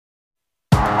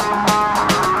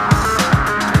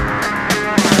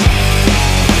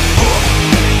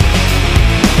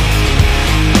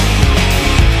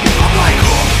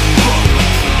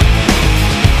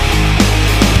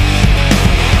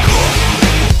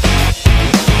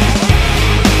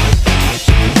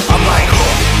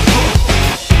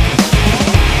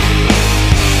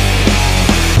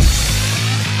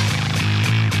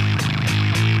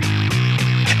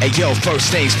yo,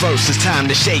 first things first, it's time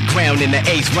to shake ground in the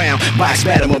 8th round. Box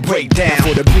battle and break down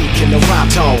for the beat and the rhyme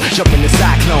tone. Jump in the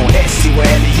cyclone,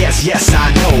 S-C-Y-L-E-S, yes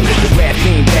I know. The rap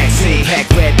theme backseat, pack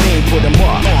red beam, put them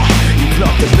up. You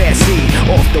pluck the bad seed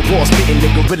off the wall, spitting the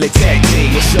gorilla tag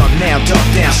team. What's up now, duck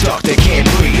down, stuck, they can't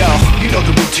breathe. Yo, you know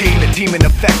the routine, the demon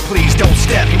effect, please don't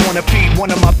step. You wanna feed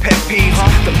one of my pet peeves?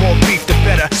 The more beef, the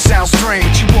better. Sounds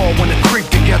strange, you all wanna creep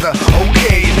together.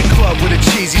 Okay, in the club with a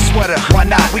cheesy sweater. Why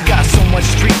not? We got so much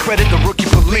street credit, the rookie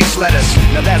police let us.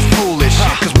 Now that's foolish,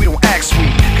 cause we don't act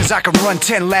sweet. Cause I can run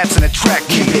 10 laps in a track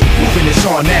meet. Keep it moving, it's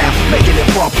on now, making it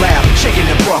bump loud, shaking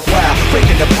it buck wild,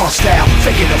 breaking the punk style,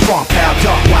 faking the funk pow.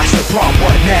 Duck, watch the prompt,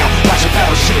 what now? Watch the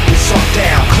battle shit get sunk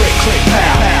down. Click, click,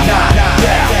 pow, nah,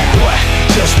 down. What?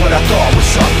 Just what I thought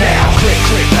was up now. Click,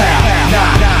 click, pow,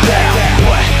 nah, down.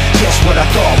 What? Just what I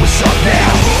thought was up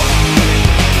now.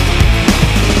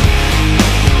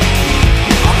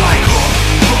 I'm like,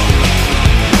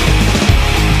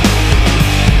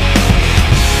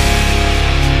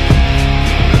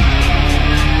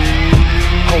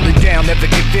 hold it down, never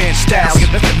give in. Style, you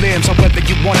lift the limbs on whether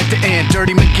you want it to end.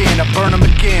 Dirty McGinn, I burn them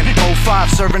again. 05,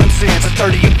 serving them sins. A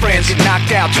 30 of friends get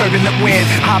knocked out, turbulent wind.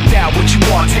 Hopped out, what you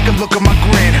want? Take a look at my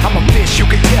grin. I'm a fish, you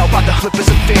can tell by the flippers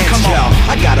of fins. Come on,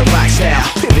 yo, I got a rock style,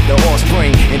 pivot the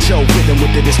offspring, and Joe rhythm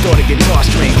with the distorted guitar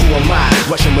string. Who am I?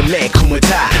 Russian Malek,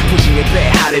 Kumatai, pushing it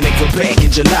back, hotter than Quebec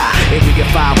in July. Every get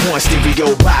 5-1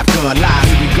 stereo, vibe gun live.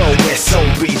 Here we go,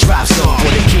 SOB drop song.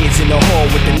 For the kids in the hall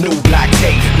with the new block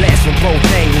tape. Blast from both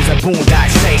angles, a boondock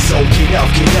say. So get up,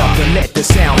 and let the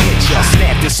sound hit ya.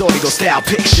 Snap this audio style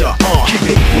picture.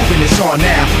 Keep it moving, it's on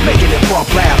now, making it bump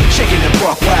loud, shaking the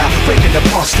buck wild, breaking the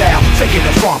punk style, faking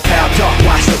the funk pow. Duck,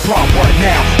 watch the prompt, what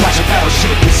now? Watch the battle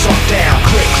shit get sunk down.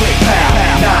 Click, click, pow,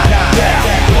 nah, down.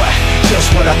 What?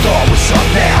 Just what I thought was up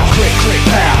now. Click, click,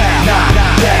 pow, nah,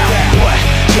 down. What?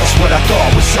 Just what I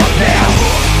thought was up now.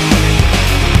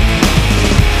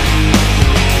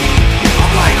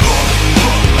 I'm like,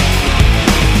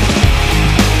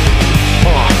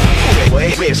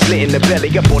 ribs split in the belly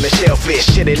up on the shellfish.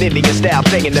 Shitting Indian style,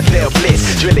 playing the fell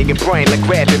blitz. Drilling your brain like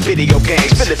grabbing video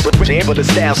games. Fill it with amber the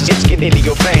styles, it's getting into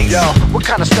your veins. yo, what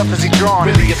kind of stuff is he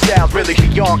drawing? Really your style, really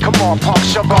beyond. Come on, punk,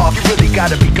 shove off. You really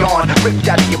gotta be gone. Ripped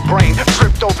out of your brain,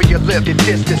 tripped over your lip. Your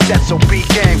distance, SOB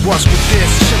gang. What's with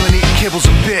this? Chillin', eating kibbles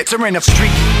and bits. There ain't a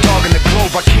street dog in the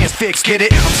globe I can't fix. Get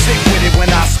it? I'm sick with it when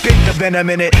I spit the venom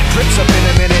in it. Drips up in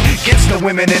a minute, gets the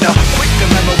women in a quick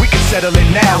dilemma. We can settle it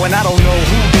now, and I don't know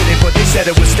who did it, but they said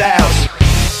it was Styles.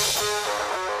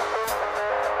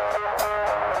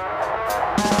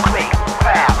 Click,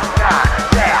 pow, nah,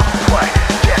 down. What?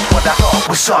 Guess what I thought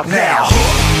was up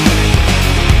now.